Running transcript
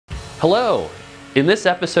Hello! In this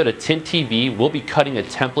episode of Tint TV, we'll be cutting a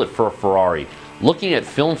template for a Ferrari, looking at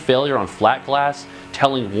film failure on flat glass,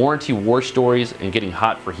 telling warranty war stories, and getting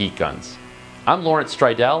hot for heat guns. I'm Lawrence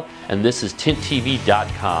Stridell, and this is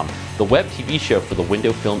TintTV.com, the web TV show for the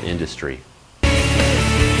window film industry.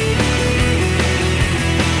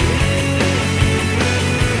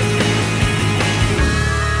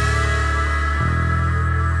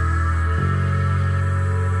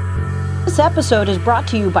 This episode is brought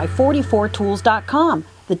to you by 44tools.com,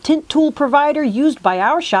 the tint tool provider used by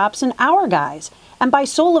our shops and our guys, and by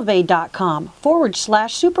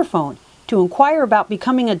Solivay.com/superphone. To inquire about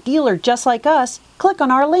becoming a dealer just like us, click on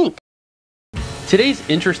our link. Today's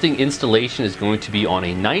interesting installation is going to be on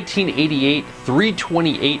a 1988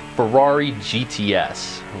 328 Ferrari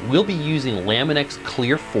GTS. We'll be using Lamin-X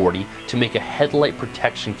Clear 40 to make a headlight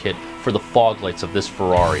protection kit for the fog lights of this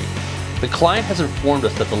Ferrari. The client has informed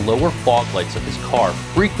us that the lower fog lights of his car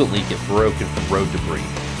frequently get broken from road debris.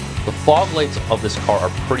 The fog lights of this car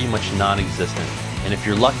are pretty much non-existent, and if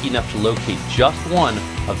you're lucky enough to locate just one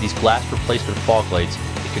of these glass replacement fog lights,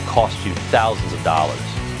 it could cost you thousands of dollars.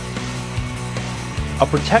 A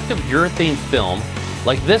protective urethane film,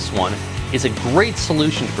 like this one, is a great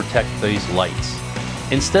solution to protect these lights.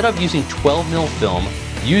 Instead of using 12mm film,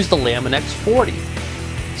 use the Lamin-X 40.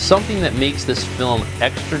 Something that makes this film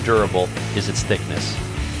extra durable is its thickness.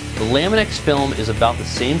 The Lamin-X film is about the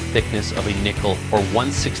same thickness of a nickel, or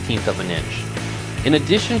 1/16 of an inch. In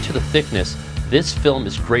addition to the thickness, this film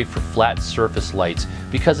is great for flat surface lights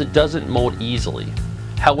because it doesn't mold easily.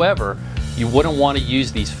 However, you wouldn't want to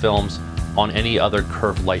use these films on any other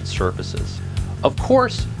curved light surfaces. Of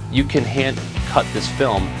course, you can hand cut this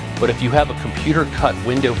film, but if you have a computer cut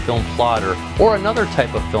window film plotter or another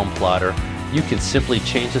type of film plotter, you can simply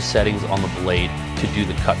change the settings on the blade to do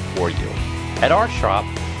the cut for you. At our shop,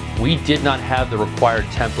 we did not have the required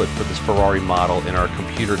template for this Ferrari model in our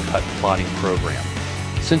computer cut plotting program.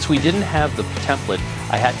 Since we didn't have the template,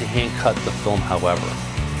 I had to hand cut the film however.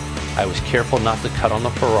 I was careful not to cut on the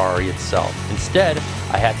Ferrari itself. Instead,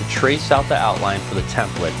 I had to trace out the outline for the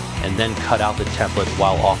template and then cut out the template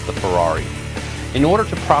while off the Ferrari. In order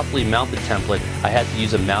to properly mount the template, I had to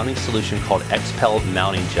use a mounting solution called Expel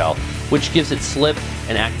mounting gel, which gives it slip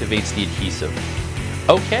and activates the adhesive.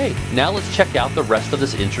 Okay, now let's check out the rest of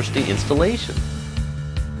this interesting installation.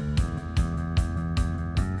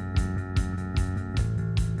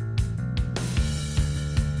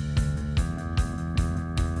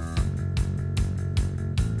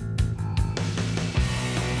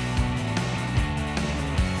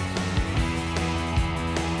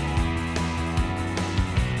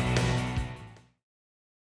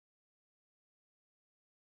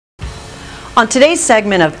 On today's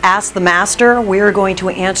segment of Ask the Master, we are going to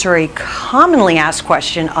answer a commonly asked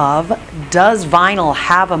question of, does vinyl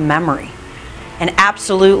have a memory? And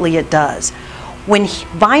absolutely it does. When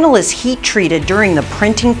vinyl is heat treated during the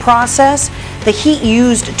printing process, the heat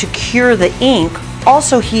used to cure the ink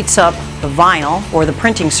also heats up the vinyl, or the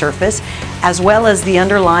printing surface, as well as the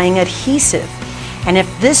underlying adhesive. And if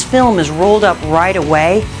this film is rolled up right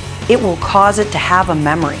away, it will cause it to have a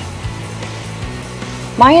memory.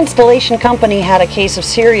 My installation company had a case of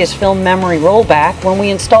serious film memory rollback when we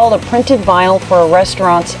installed a printed vinyl for a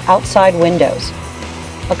restaurant's outside windows.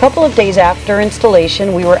 A couple of days after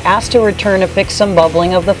installation, we were asked to return to fix some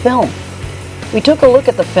bubbling of the film. We took a look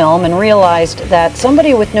at the film and realized that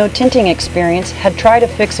somebody with no tinting experience had tried to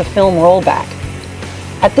fix a film rollback.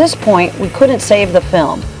 At this point, we couldn't save the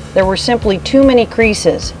film. There were simply too many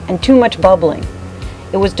creases and too much bubbling.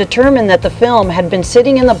 It was determined that the film had been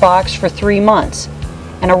sitting in the box for 3 months,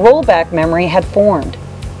 and a rollback memory had formed.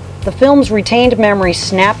 The film's retained memory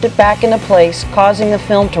snapped it back into place, causing the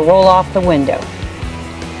film to roll off the window.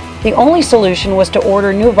 The only solution was to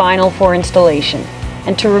order new vinyl for installation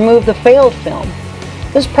and to remove the failed film.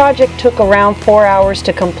 This project took around 4 hours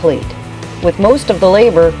to complete, with most of the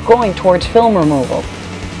labor going towards film removal.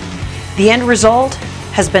 The end result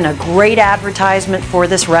has been a great advertisement for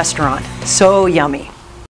this restaurant. So yummy.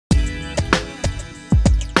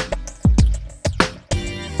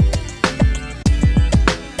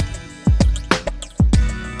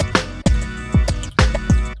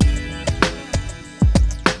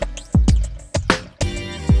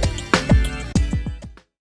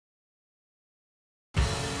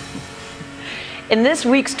 In this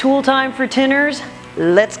week's Tool Time for Tinners,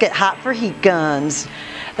 let's get hot for heat guns.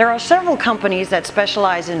 There are several companies that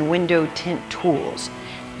specialize in window tint tools.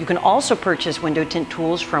 You can also purchase window tint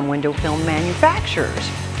tools from window film manufacturers.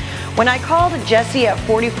 When I called Jesse at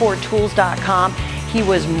 44tools.com, he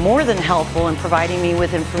was more than helpful in providing me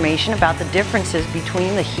with information about the differences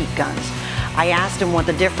between the heat guns. I asked him what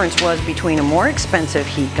the difference was between a more expensive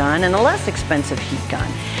heat gun and a less expensive heat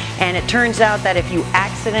gun. And it turns out that if you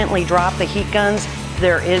accidentally drop the heat guns,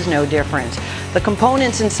 there is no difference. The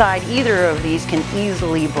components inside either of these can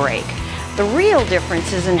easily break. The real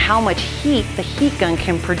difference is in how much heat the heat gun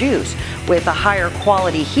can produce, with a higher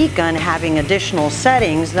quality heat gun having additional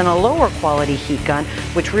settings than a lower quality heat gun,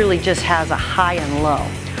 which really just has a high and low.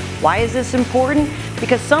 Why is this important?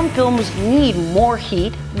 Because some films need more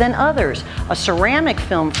heat than others. A ceramic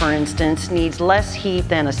film, for instance, needs less heat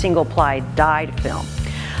than a single-ply dyed film.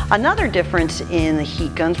 Another difference in the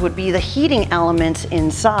heat guns would be the heating elements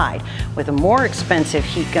inside, with the more expensive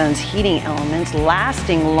heat guns' heating elements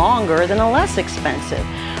lasting longer than a less expensive.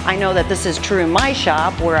 I know that this is true in my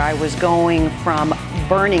shop, where I was going from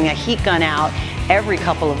burning a heat gun out every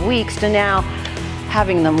couple of weeks to now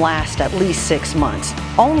having them last at least 6 months.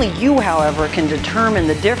 Only you, however, can determine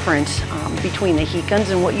the difference between the heat guns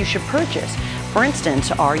and what you should purchase. For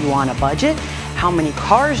instance, are you on a budget? How many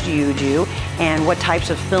cars do you do? And what types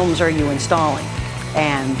of films are you installing?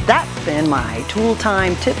 And that's been my Tool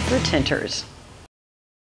Time Tip for Tinters.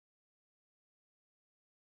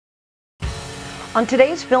 On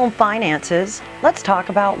today's Film Finances, let's talk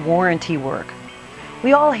about warranty work.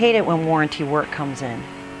 We all hate it when warranty work comes in,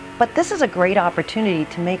 but this is a great opportunity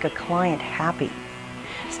to make a client happy.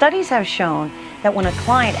 Studies have shown that when a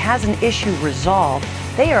client has an issue resolved,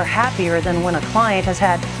 they are happier than when a client has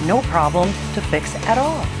had no problem to fix at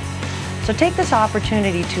all. So take this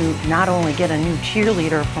opportunity to not only get a new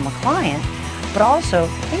cheerleader from a client, but also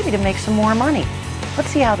maybe to make some more money. Let's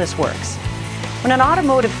see how this works. When an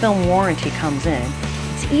automotive film warranty comes in,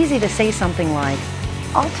 it's easy to say something like,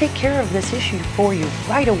 "I'll take care of this issue for you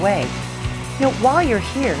right away. You know, while you're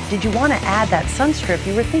here, did you want to add that sun strip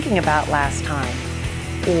you were thinking about last time?"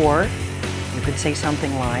 Or you could say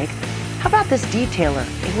something like, "How about this detailer?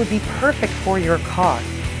 It would be perfect for your car.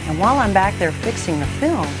 And while I'm back there fixing the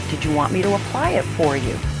film, did you want me to apply it for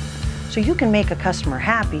you?" So you can make a customer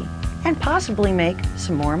happy and possibly make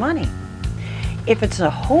some more money. If it's a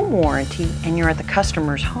home warranty and you're at the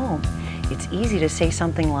customer's home, it's easy to say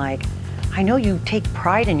something like, "I know you take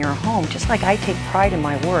pride in your home just like I take pride in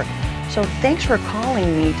my work. So thanks for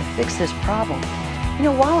calling me to fix this problem. You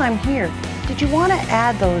know, while I'm here, did you want to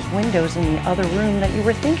add those windows in the other room that you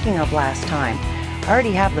were thinking of last time? I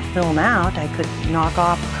already have the film out. I could knock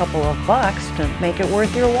off a couple of bucks to make it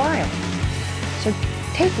worth your while." So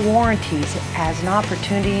take warranties as an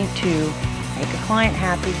opportunity to make a client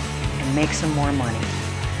happy and make some more money.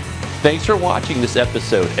 Thanks for watching this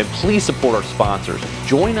episode, and please support our sponsors.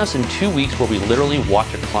 Join us in 2 weeks where we literally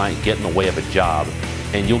watch a client get in the way of a job,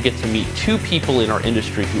 and you'll get to meet 2 people in our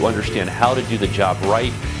industry who understand how to do the job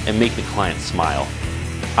right and make the client smile.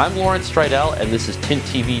 I'm Lawrence Stridell, and this is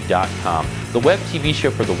TintTV.com, the web TV show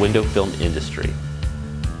for the window film industry.